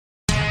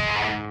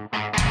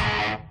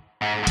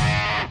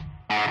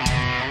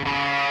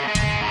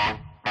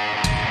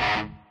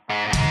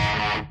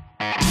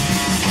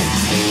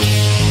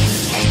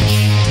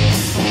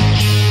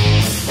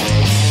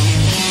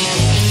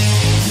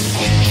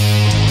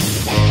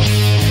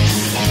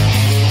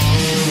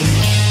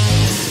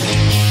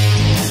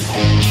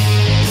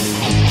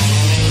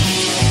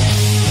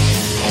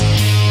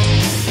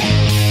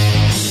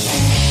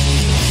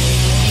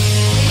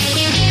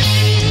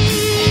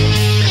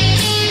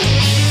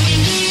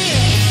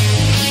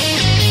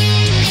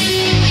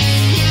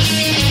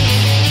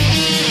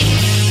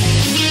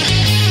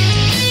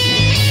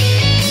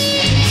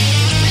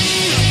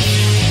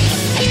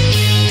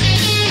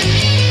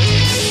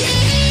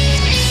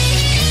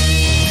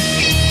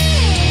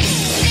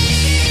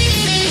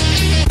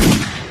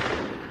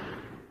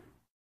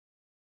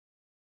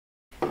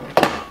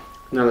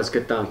Now let's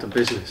get down to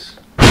business.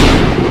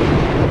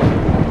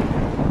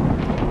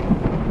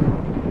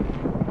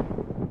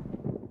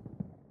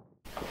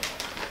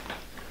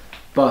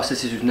 Boss,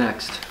 this is who's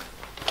next.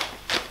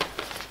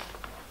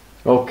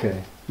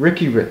 Okay,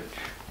 Ricky Rich.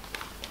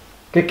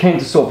 Get Kane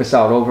to sort this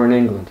out over in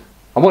England.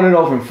 I want it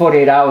over in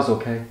 48 hours,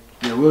 okay?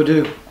 Yeah, we'll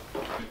do.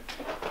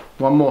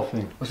 One more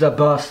thing. What's that,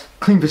 boss?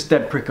 Clean this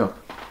dead prick up.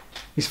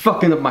 He's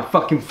fucking up my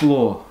fucking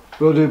floor.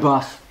 We'll do,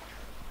 boss.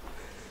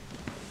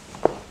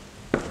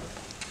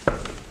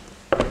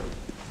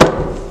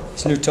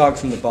 It's a new target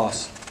from the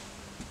boss.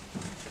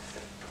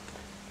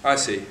 I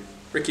see.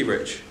 Ricky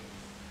Rich.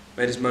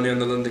 Made his money on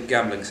the London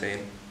gambling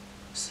scene.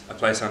 It's a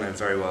place I know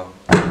very well.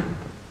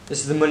 This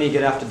is the money you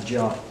get after the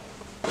job.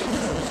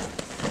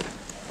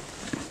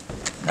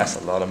 That's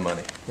a lot of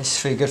money. This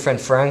is for your good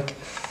friend Frank.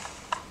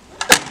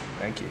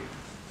 Thank you.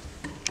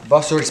 The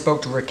boss already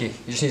spoke to Ricky.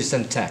 You just need to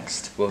send a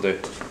text. Will do.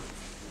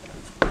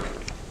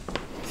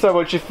 So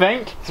what do you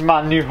think? It's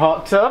my new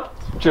hot tub.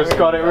 Just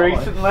got it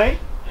recently.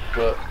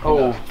 But,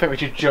 I think we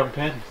should jump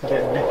in. It's a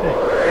bit nippy.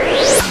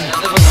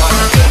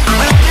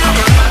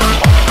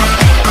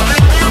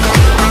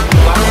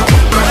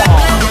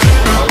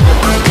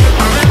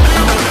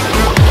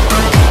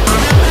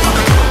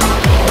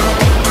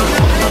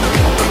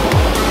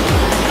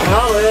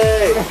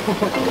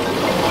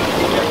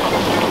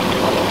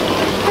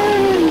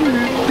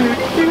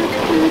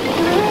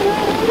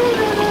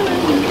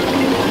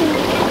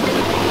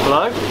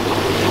 Hello?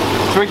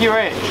 It's Ricky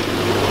Rich.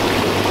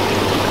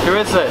 Who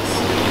is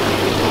this?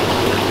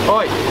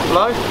 Oi,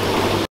 hello?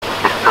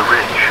 Mr.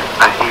 Rich,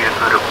 I hear you're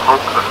good at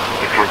poker.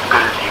 If you're as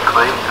good as you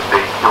claim to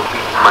be, you'll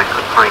beat my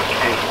good friend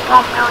Kate.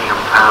 £1 million.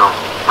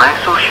 My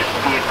associate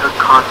should be a good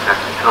contact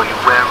to tell you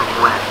where and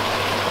when.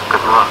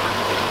 Good luck.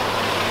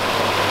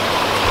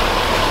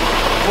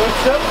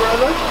 What's up,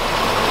 brother?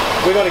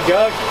 We gotta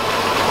go.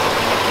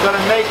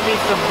 Gotta make me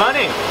some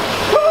money.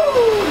 Woo!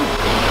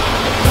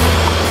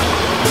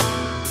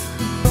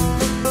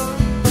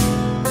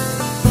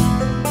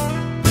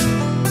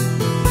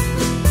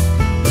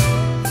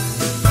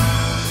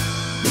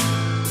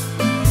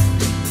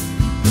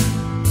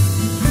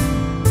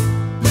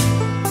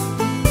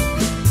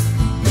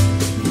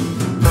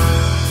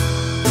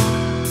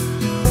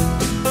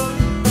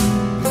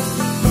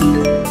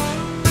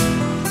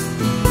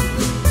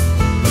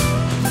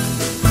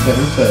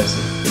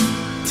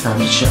 Time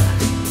to shine.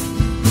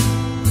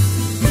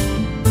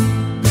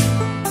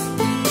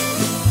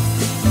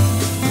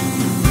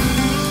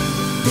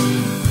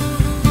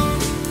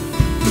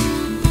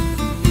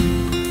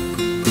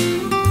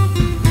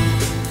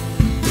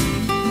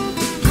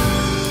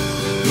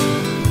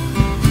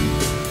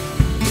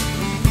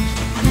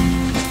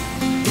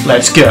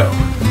 Let's go.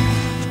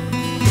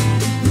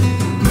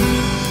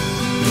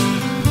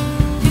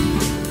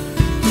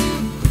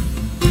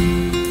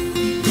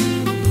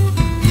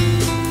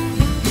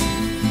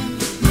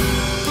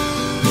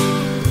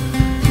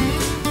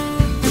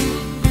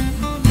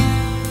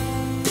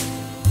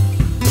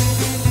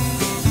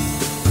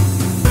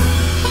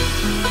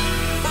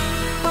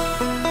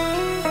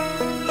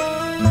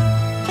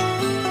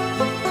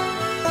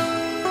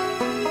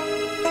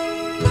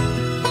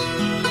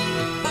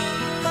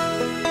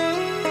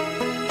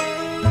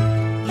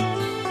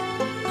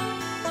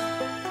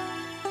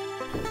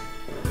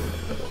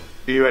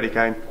 Are you ready,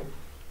 Kane?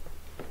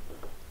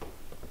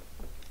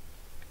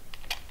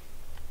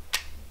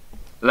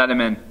 Let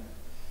him in.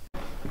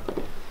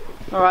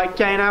 Alright,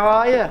 Kane, how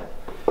are you?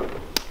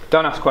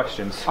 Don't ask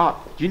questions. Oh,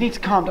 you need to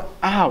calm down.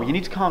 Ow, you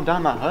need to calm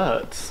down, that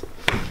hurts.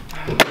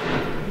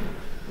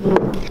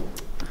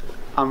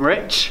 I'm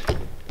Rich.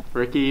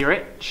 Ricky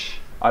Rich.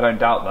 I don't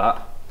doubt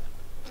that.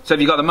 So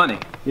have you got the money?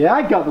 Yeah,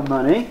 I got the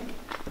money.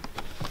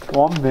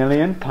 £1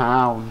 million.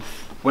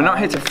 We're not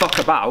here to fuck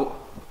about.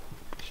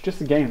 It's just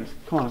a game.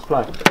 Come on, let's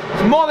play.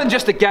 It's more than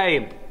just a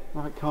game.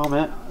 Alright, calm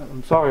it.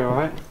 I'm sorry,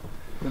 alright?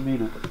 Didn't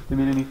mean it. Didn't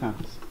mean any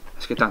offense.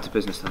 Let's get down to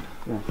business then.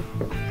 Yeah.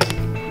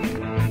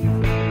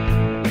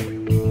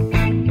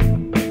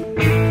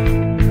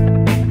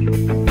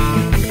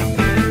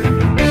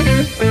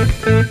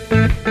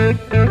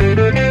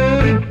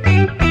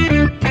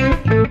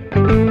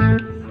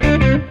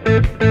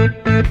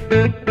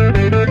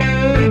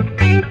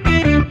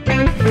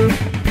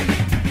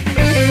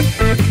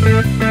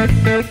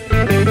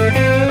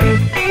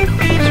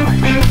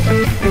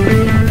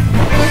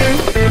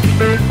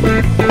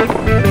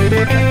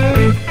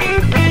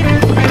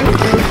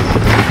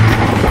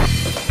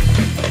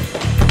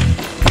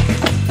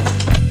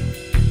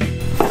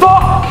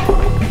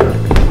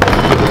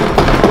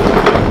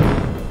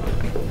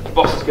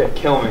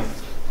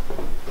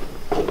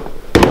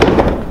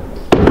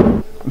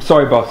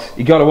 sorry, boss.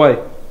 He got away.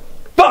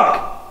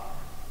 Fuck!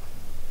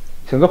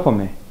 He's hung up on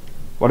me.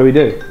 What do we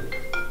do?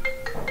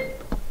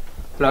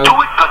 Hello? Do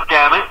it,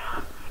 goddammit!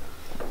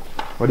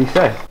 What do you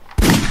say?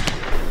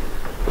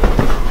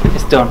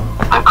 It's done.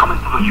 I'm coming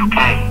for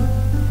UK.